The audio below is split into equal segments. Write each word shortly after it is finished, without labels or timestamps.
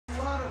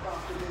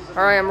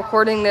Alright, I'm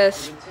recording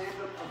this.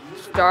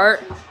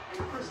 Start.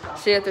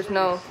 See if there's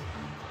no.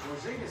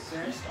 Porzingis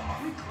says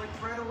we clicked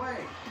right away.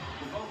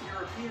 We're both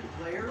European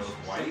players,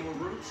 similar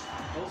roots,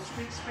 both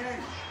speak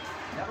Spanish.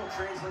 That'll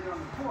translate on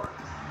the court.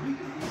 We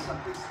can be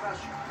something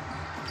special.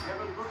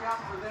 Never look out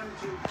for them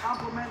to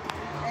compliment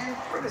and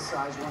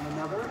criticize one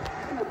another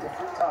in a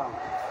different tongue.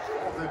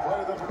 If they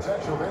play the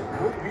potential, they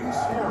could be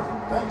scary.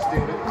 Thanks,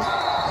 David.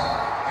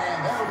 And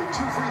that'll be 2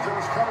 free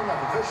throws coming up.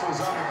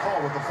 Officials on the call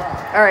with the foul.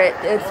 Alright,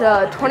 it's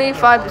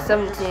 25 to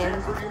 17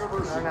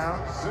 right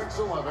now.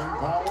 6'11",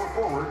 power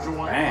forward to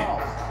one foul.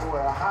 Boy,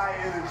 a high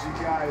energy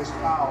guy is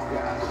Powell,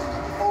 guys.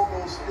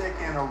 Pogo stick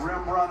and a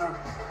rim runner.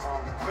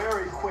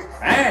 Very quick.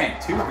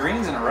 Dang, 2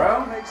 greens in a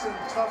row. Makes him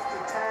tough to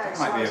tag. That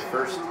might be a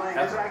first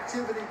His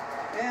activity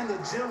and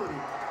agility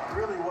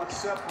really what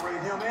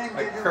separate him and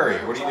like get him Curry,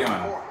 what are you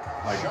doing?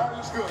 Like, shot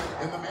is good,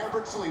 and the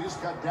Mavericks lead is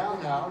cut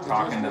down now to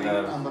talking just to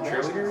the on the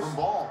cheerleaders. From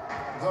ball.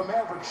 The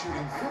Mavericks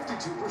shooting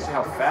 52%. Look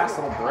how fast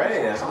little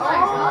Bray is. Oh my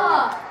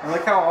God. And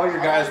look how all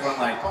your guys went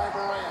like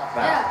Yeah.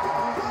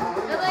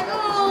 that. They're like,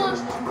 oh,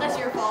 that's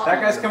your fault. That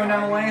guy's coming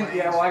down the lane.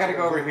 Yeah, well, I got to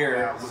go over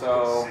here.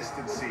 So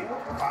Consistency,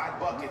 5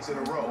 buckets in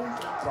a row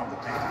from the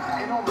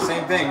paint.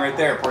 same thing right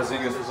there.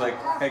 Porzingis was like,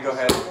 "Hey, go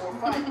ahead.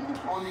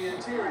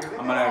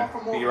 I'm gonna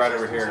be right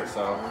over here."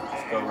 So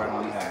just go right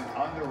on ahead.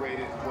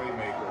 Underrated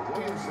playmaker.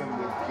 Williamson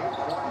with good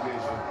court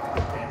vision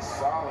and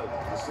solid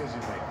decision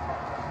making.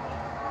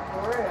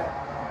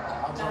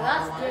 No,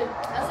 that's good.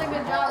 That's a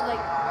good job,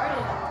 like,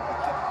 guarding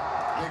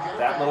him.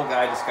 That little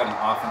guy just got an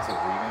offensive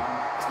rebound.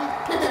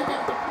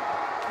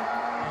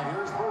 And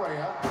here's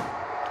Perea.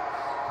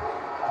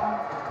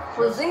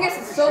 Porzingis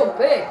is so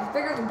big. He's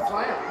bigger than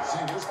Zion.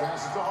 Porzingis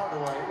passes to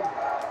Hardaway.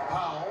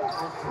 Powell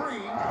for 3.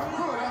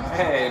 Good.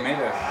 Hey,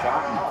 made a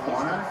shot in the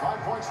corner. 5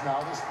 points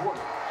now this quarter.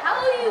 How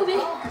are you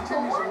being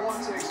Continues to want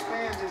to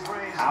expand his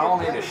range. Powell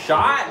made a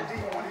shot.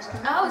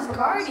 I was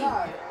guarding.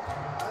 I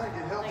think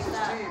it helps his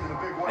team in a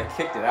big way. I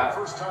kicked it out.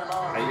 First time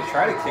out. I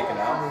try to kick it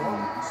out.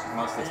 And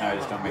most of the time, I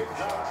just don't make the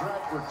shot.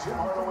 Contract for Tim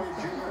Hardaway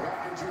Jr.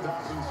 back in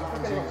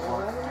 2017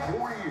 for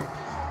 4 years.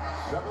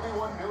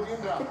 $71 million.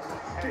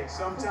 Hey,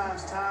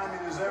 sometimes timing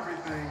is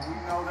everything. We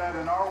know that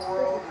in our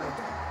world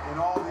and in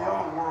all the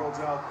other worlds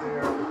out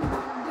there.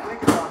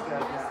 Think about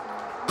that now.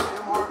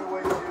 Tim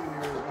Hardaway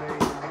Jr. has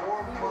made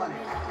more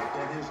money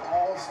than his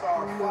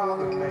all-star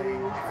father made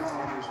in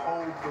his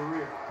whole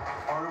career.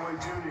 Hardaway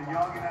Jr.,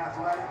 young and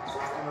athletic,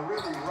 and a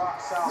really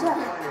rock-solid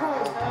player.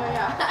 Oh,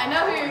 yeah. I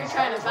know who you're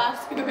trying to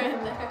pass to in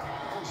there.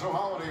 So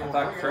Holiday I will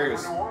thought bring Curry it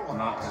was over New Orleans.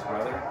 not his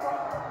brother.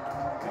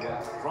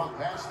 From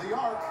past the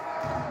arc.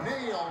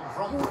 Nailed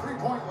from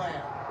 3-point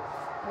land.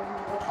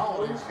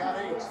 Holiday's got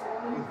 8.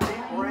 With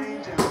deep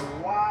range and a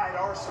wide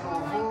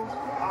arsenal of moves,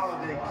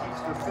 Holiday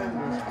keeps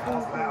defenders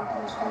off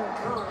balance.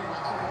 Curry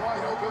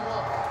wide open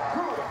look.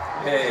 Good.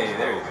 Hey,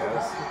 there he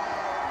goes.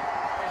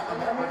 And the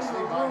Mavericks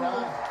lead by 9.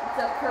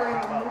 What's up, Curry?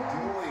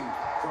 Dueling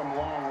from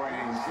long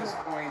range, just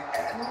point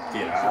at.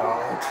 Get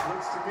out.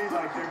 Looks to me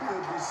like there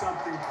could be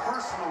something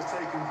personal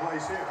taking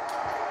place here.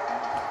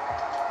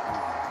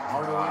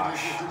 Hardaway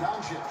dishes to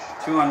Doncic.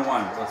 2 on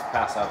 1. Let's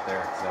pass out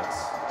there. 'Cause that's.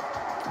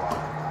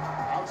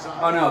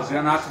 Outside. Oh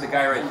no, not to the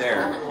guy right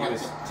there. He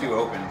was too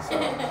open. So.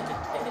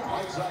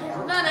 Outside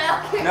Curry. No,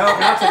 no. No,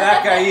 not to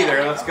that guy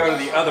either. Let's go to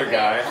the other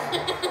guy.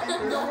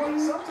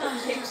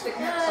 Sometimes you just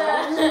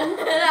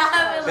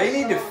They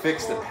need to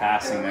fix the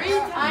passing next 3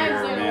 times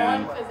year, in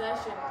man. one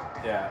possession.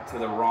 Yeah, to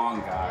the wrong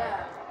guy.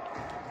 Yeah.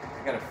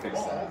 I gotta fix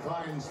Ball that.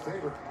 finds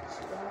Favors.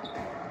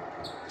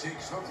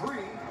 Takes the 3.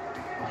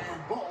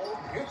 And Ball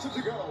gets it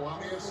to go on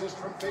the assist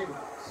from Favors.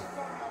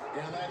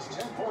 And that's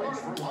 10 points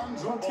for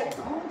Lonzo Ball.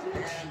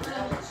 And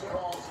Dallas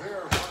calls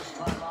their first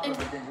time out In of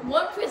the game.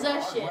 one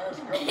possession.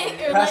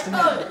 You're Pass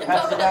like, to him.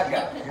 Pass to that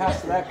guy.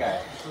 Pass to that guy.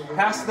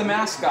 Pass to the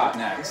mascot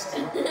next.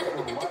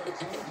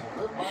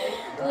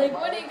 Like,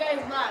 what do you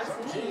guys not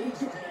see? Teams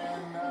can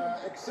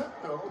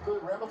accept, though, the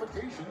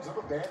ramifications of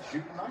a bad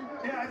shooting night.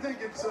 Yeah, I think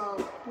it's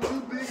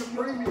too big a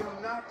premium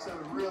not to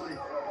really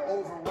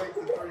overweight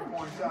the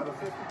 3-point shot. A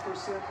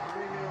 50%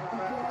 premium on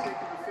that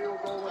particular field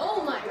goal.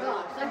 Oh my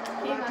gosh, that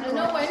came out of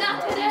nowhere.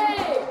 Not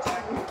today!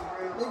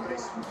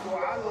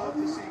 I love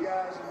to see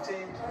guys and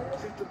teams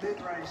shoot the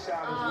mid-range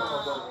shot as well,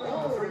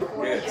 though. The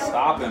 3-point Good. shot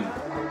Stop him. and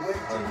the way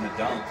Letting teams it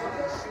dunk.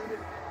 shoot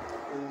it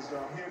is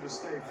here to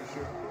stay for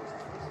sure.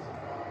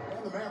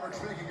 And the Mavericks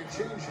making a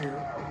change here.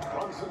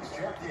 Brunson's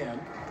checked in.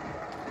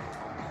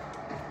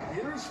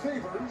 Here's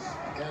Favors.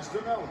 As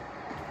to Melly.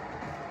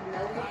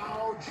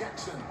 Now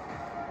Jackson.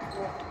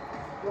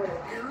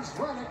 Here's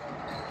Renick.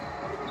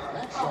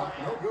 That shot,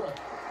 no good.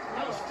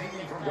 Nice D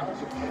from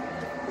Doncic.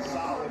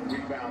 Solid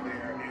rebound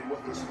there, and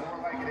with the score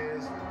like it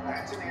is,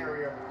 that's an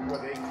area where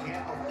they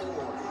can't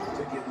afford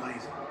to get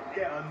lazy.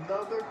 Yeah,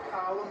 another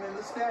column in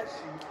the stat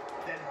sheet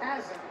that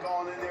hasn't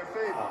gone in their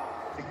favor.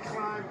 To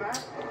climb back,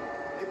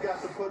 they've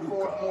got to put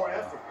forth more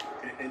effort.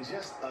 And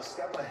just a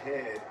step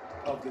ahead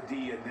of the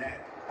D in that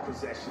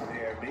possession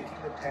there,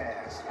 making the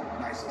pass.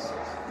 Nice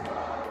assist.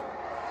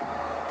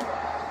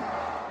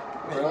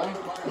 Really?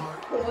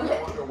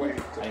 No other way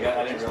to Yeah,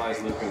 I didn't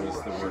realize Luka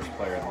was the worst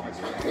player in the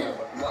league.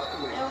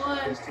 And one.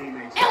 His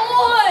teammates. And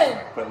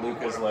one! But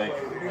Luka's like,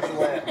 here's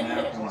what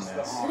now on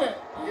this.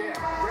 Yeah,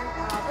 great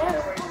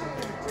concentration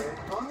there, Greg.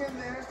 Hung in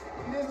there.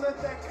 He didn't let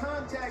that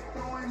contact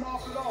throw him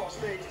off at all.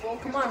 Stayed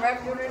focused. Come on,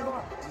 Rev, you're ready to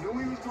go. Knew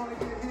he was going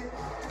to get hit.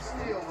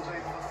 Still was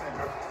able to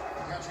fend.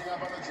 Catching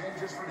up on the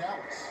changes for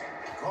Dallas.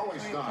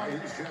 Stein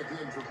is checked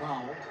in for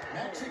Powell.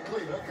 Maxi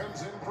Kleber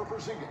comes in for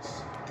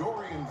Porzingis.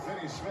 Dorian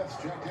Finney-Smith's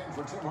checked in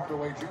for Tim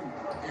Hardaway Jr.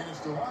 And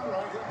it's DeLon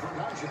Wright in for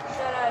Doncic.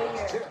 Get out of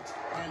here. Tipped,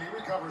 and he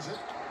recovers it.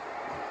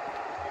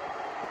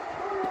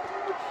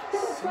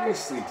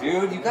 Seriously,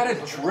 dude, you gotta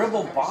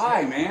dribble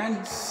by, man.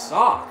 You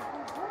suck.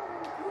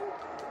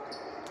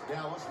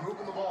 Dallas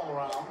moving the ball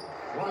around.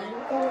 Wright,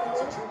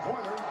 it's a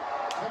two-pointer.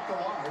 Kept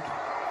alive.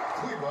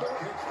 Kleber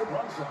kicks to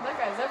Brunson. That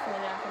guy's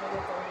definitely not going to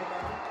get the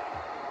rebound.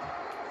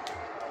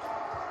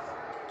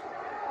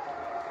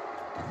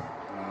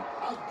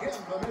 Again,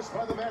 the miss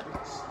by the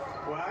Mavericks.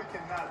 Well, I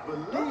cannot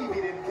believe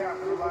he didn't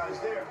capitalize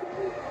there.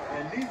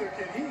 And neither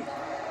can he.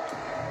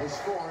 The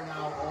score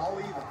now all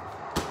even.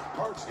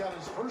 Hart's got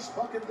his first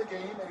bucket of the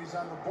game, and he's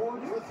on the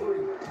board for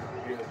three.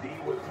 The D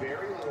with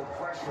very little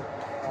pressure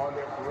on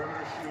their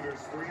perimeter shooters.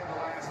 3 of the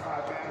last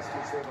 5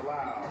 baskets they've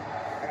allowed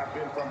have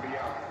been from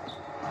beyond.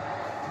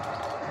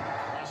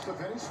 Pass to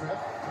Finney-Smith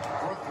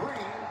for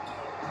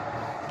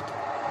 3.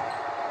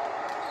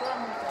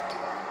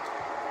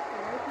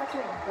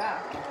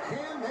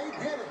 Can they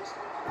get it?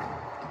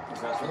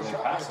 That's where they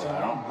pass it. I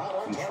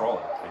don't control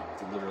it.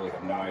 I literally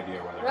have no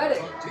idea where they're Ready.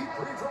 going. Deep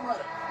three from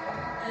Reddick.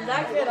 Is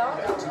that kid on?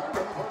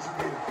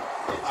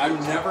 I'm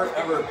never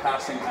ever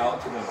passing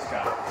out to those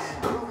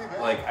guys.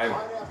 Like,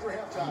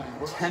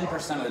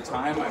 10% of the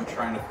time I'm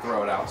trying to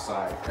throw it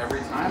outside.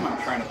 Every time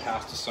I'm trying to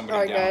pass to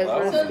somebody Alright, down guys, low.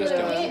 we're So just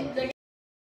the gonna- game,